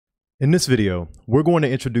In this video, we're going to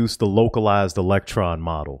introduce the localized electron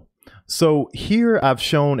model. So here I've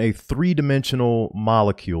shown a three-dimensional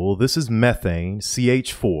molecule. This is methane,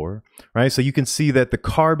 CH4, right? So you can see that the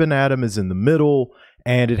carbon atom is in the middle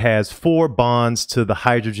and it has 4 bonds to the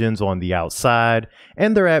hydrogens on the outside,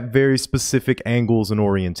 and they're at very specific angles and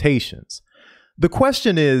orientations. The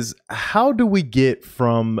question is, how do we get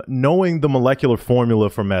from knowing the molecular formula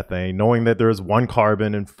for methane, knowing that there's 1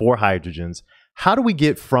 carbon and 4 hydrogens, how do we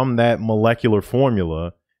get from that molecular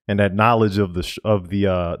formula and that knowledge of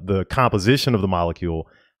the composition of the molecule?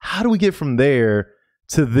 How do we get from there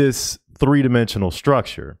to this three-dimensional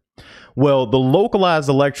structure? Well, the localized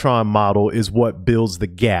electron model is what builds the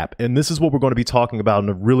gap, and this is what we're going to be talking about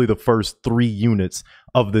in really the first 3 units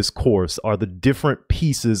of this course are the different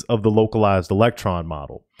pieces of the localized electron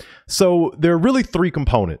model. So there are really 3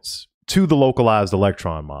 components to the localized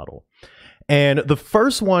electron model. And the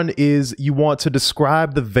first one is you want to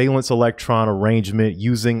describe the valence electron arrangement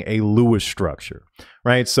using a Lewis structure,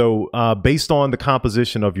 right? So based on the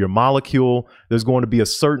composition of your molecule, there's going to be a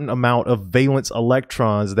certain amount of valence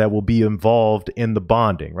electrons that will be involved in the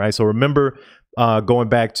bonding, right? So remember, going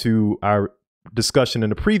back to our discussion in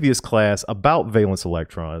the previous class about valence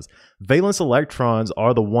electrons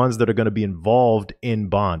are the ones that are going to be involved in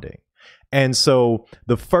bonding. And so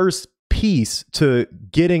the first piece to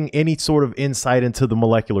getting any sort of insight into the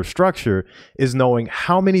molecular structure is knowing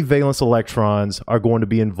how many valence electrons are going to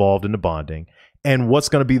be involved in the bonding and what's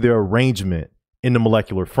going to be their arrangement in the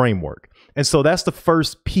molecular framework. And so that's the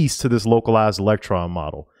first piece to this localized electron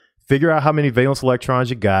model. Figure out how many valence electrons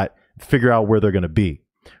you got, figure out where they're going to be,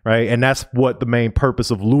 right? And that's what the main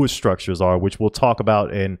purpose of Lewis structures are, which we'll talk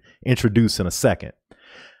about and introduce in a second.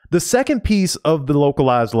 The second piece of the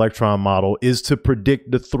localized electron model is to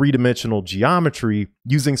predict the 3-dimensional geometry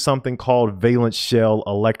using something called valence shell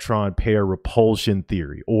electron pair repulsion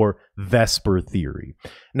theory, or Vesper theory.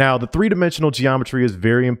 Now, the 3-dimensional geometry is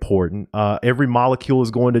very important. Every molecule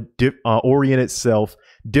is going to orient itself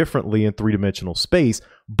differently in 3-dimensional space,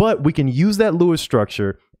 but we can use that Lewis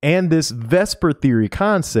structure and this Vesper theory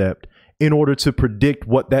concept in order to predict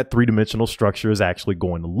what that 3-dimensional structure is actually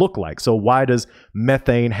going to look like. So why does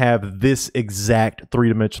methane have this exact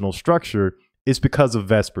 3-dimensional structure? It's because of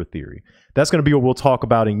Vesper theory. That's going to be what we'll talk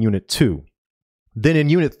about in Unit 2. Then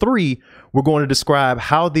in Unit 3, we're going to describe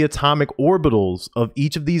how the atomic orbitals of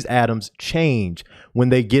each of these atoms change when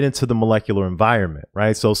they get into the molecular environment,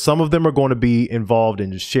 right? So some of them are going to be involved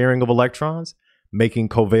in sharing of electrons, making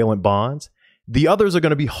covalent bonds. The others are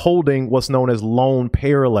going to be holding what's known as lone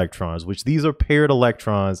pair electrons, which these are paired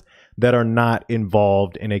electrons that are not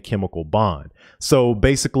involved in a chemical bond. So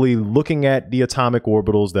basically looking at the atomic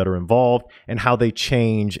orbitals that are involved and how they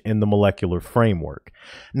change in the molecular framework.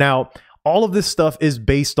 Now, all of this stuff is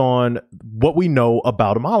based on what we know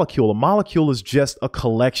about a molecule. A molecule is just a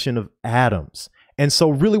collection of atoms. And so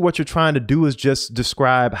really what you're trying to do is just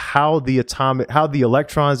describe how the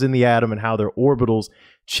electrons in the atom and how their orbitals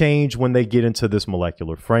change when they get into this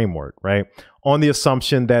molecular framework, right? On the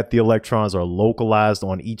assumption that the electrons are localized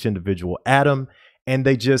on each individual atom and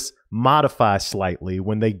they just modify slightly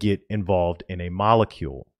when they get involved in a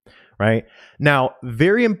molecule, right? Now,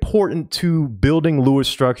 very important to building Lewis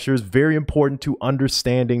structures, very important to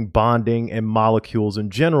understanding bonding and molecules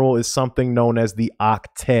in general is something known as the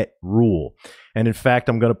Octet Rule. And in fact,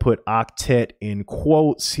 I'm going to put octet in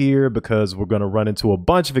quotes here because we're going to run into a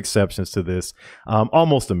bunch of exceptions to this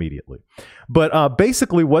almost immediately. But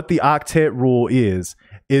basically what the Octet Rule is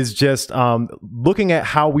just looking at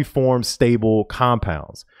how we form stable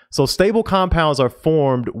compounds. So stable compounds are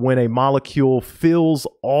formed when a molecule fills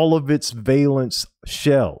all of its valence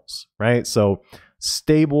shells, right? So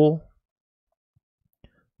stable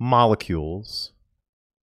molecules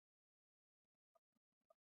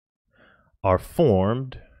are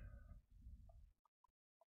formed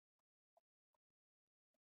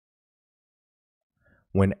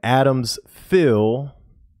when atoms fill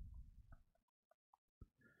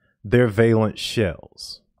their valence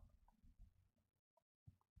shells.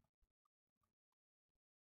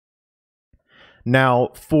 Now,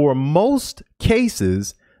 for most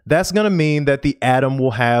cases, that's going to mean that the atom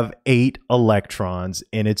will have 8 electrons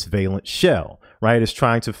in its valence shell, right? It's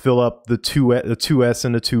trying to fill up the 2s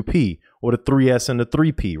and the 2p, or the 3s and the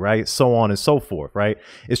 3p, right? So on and so forth, right?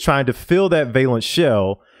 It's trying to fill that valence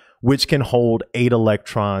shell, which can hold 8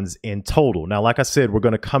 electrons in total. Now, like I said, we're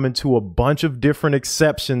going to come into a bunch of different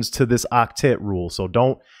exceptions to this octet rule. So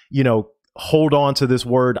don't, hold on to this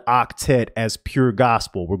word octet as pure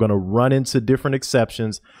gospel. We're going to run into different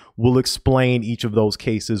exceptions. We'll explain each of those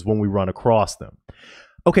cases when we run across them.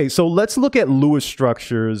 Okay, so let's look at Lewis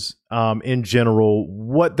structures in general,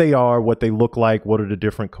 what they are, what they look like, what are the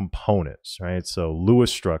different components, right? So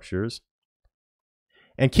Lewis structures.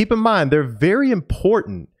 And keep in mind, they're very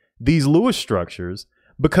important, these Lewis structures,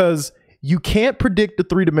 because you can't predict the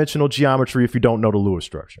three-dimensional geometry if you don't know the Lewis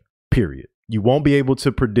structure, period. You won't be able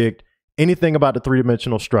to predict anything about the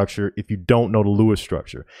three-dimensional structure if you don't know the Lewis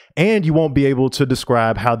structure. And you won't be able to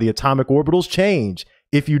describe how the atomic orbitals change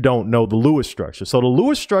if you don't know the Lewis structure. So the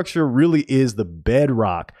Lewis structure really is the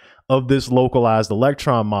bedrock of this localized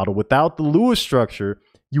electron model. Without the Lewis structure,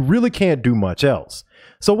 you really can't do much else.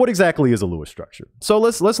 So what exactly is a Lewis structure? So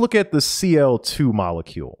let's look at the Cl2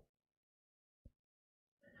 molecule.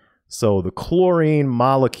 So the chlorine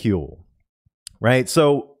molecule, right?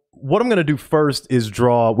 So what I'm going to do first is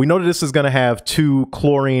draw, we know that this is going to have two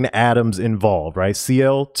chlorine atoms involved, right?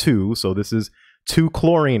 Cl2, so this is two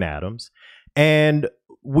chlorine atoms. And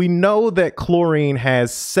we know that chlorine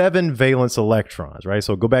has 7 valence electrons, right?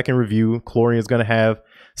 So go back and review. Chlorine is going to have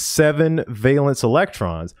 7 valence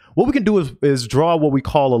electrons. What we can do is draw what we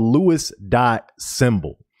call a Lewis dot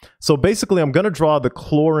symbol. So basically, I'm going to draw the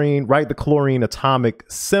chlorine, write the chlorine atomic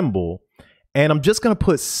symbol, and I'm just going to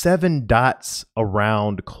put 7 dots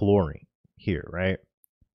around chlorine here, right?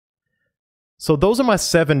 So those are my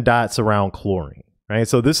 7 dots around chlorine, right?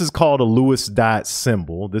 So this is called a Lewis dot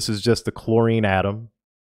symbol. This is just the chlorine atom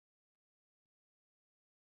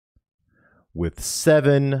with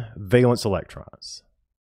 7 valence electrons.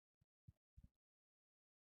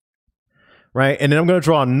 Right, and then I'm going to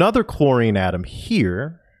draw another chlorine atom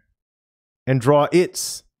here and draw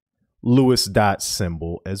its Lewis dot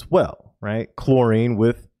symbol as well, right? Chlorine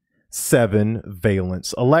with 7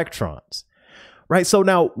 valence electrons. Right, so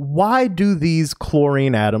now why do these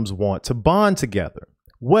chlorine atoms want to bond together?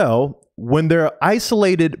 Well, when they're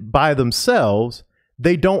isolated by themselves,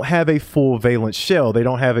 they don't have a full valence shell. They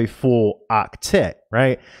don't have a full octet,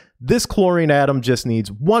 right? This chlorine atom just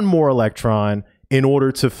needs 1 more electron in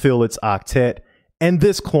order to fill its octet, and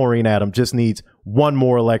this chlorine atom just needs 1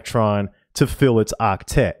 more electron to fill its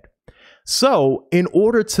octet. So in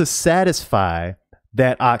order to satisfy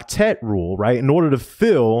that octet rule, right, in order to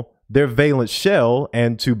fill their valence shell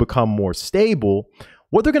and to become more stable,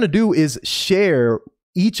 what they're going to do is share,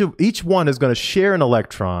 each one is going to share an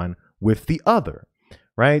electron with the other.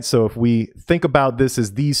 Right? So if we think about this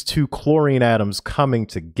as these two chlorine atoms coming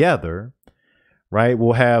together, right,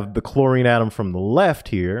 we'll have the chlorine atom from the left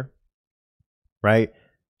here, right,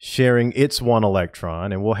 sharing its 1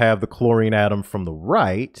 electron, and we'll have the chlorine atom from the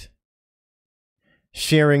right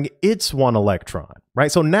sharing its 1 electron,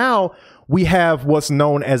 right? So now we have what's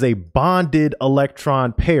known as a bonded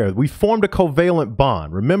electron pair. We formed a covalent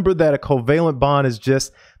bond. Remember that a covalent bond is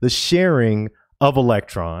just the sharing of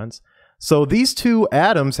electrons. So these two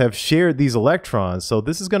atoms have shared these electrons. So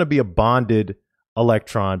this is going to be a bonded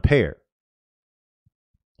electron pair.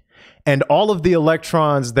 And all of the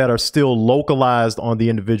electrons that are still localized on the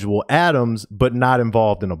individual atoms, but not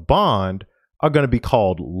involved in a bond, are going to be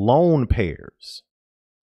called lone pairs.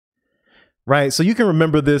 Right? So you can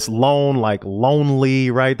remember this lone like lonely,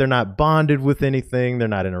 right? They're not bonded with anything. They're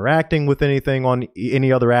not interacting with anything on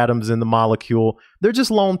any other atoms in the molecule. They're just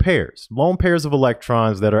lone pairs of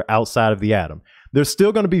electrons that are outside of the atom. They're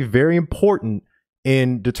still going to be very important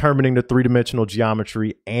in determining the three-dimensional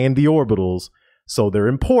geometry and the orbitals. So they're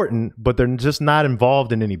important, but they're just not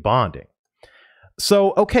involved in any bonding.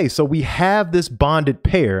 So, okay, so we have this bonded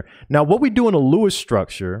pair. Now, what we do in a Lewis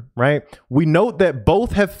structure, right, we note that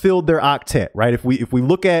both have filled their octet, right? If we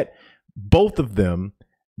look at both of them,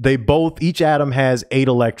 each atom has 8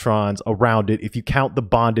 electrons around it if you count the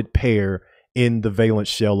bonded pair in the valence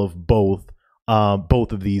shell of both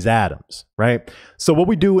of these atoms, right? So what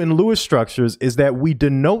we do in Lewis structures is that we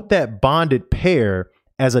denote that bonded pair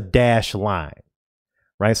as a dashed line,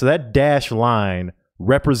 right? So that dashed line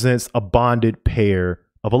represents a bonded pair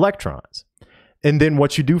of electrons. And then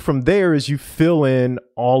what you do from there is you fill in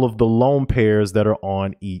all of the lone pairs that are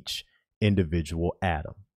on each individual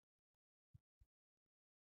atom.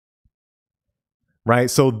 Right?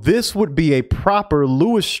 So this would be a proper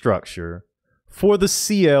Lewis structure for the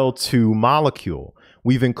Cl2 molecule.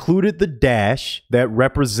 We've included the dash that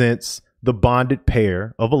represents the bonded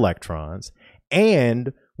pair of electrons,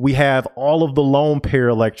 and we have all of the lone pair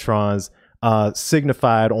electrons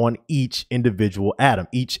signified on each individual atom.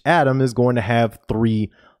 Each atom is going to have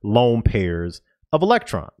 3 lone pairs of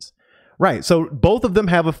electrons. Right, so both of them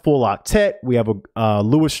have a full octet. We have a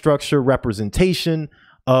Lewis structure representation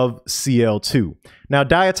of Cl2. Now,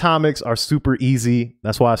 diatomics are super easy.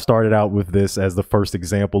 That's why I started out with this as the first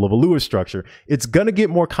example of a Lewis structure. It's going to get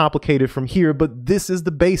more complicated from here, but this is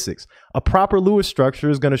the basics. A proper Lewis structure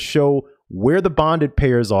is going to show where the bonded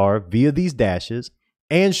pairs are via these dashes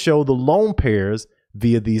and show the lone pairs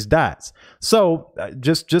via these dots. So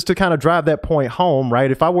just to kind of drive that point home,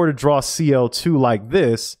 right? If I were to draw Cl2 like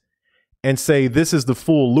this and say this is the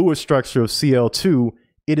full Lewis structure of Cl2,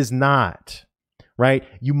 it is not. Right?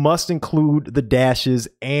 You must include the dashes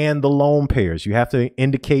and the lone pairs. You have to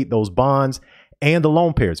indicate those bonds and the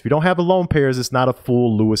lone pairs. If you don't have the lone pairs, it's not a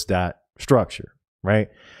full Lewis dot structure, right?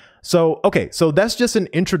 So, okay, so that's just an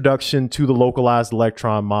introduction to the localized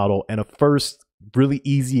electron model and a first really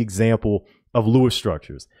easy example of Lewis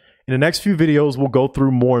structures. In the next few videos, we'll go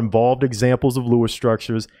through more involved examples of Lewis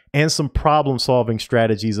structures and some problem-solving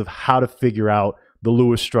strategies of how to figure out the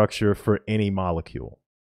Lewis structure for any molecule.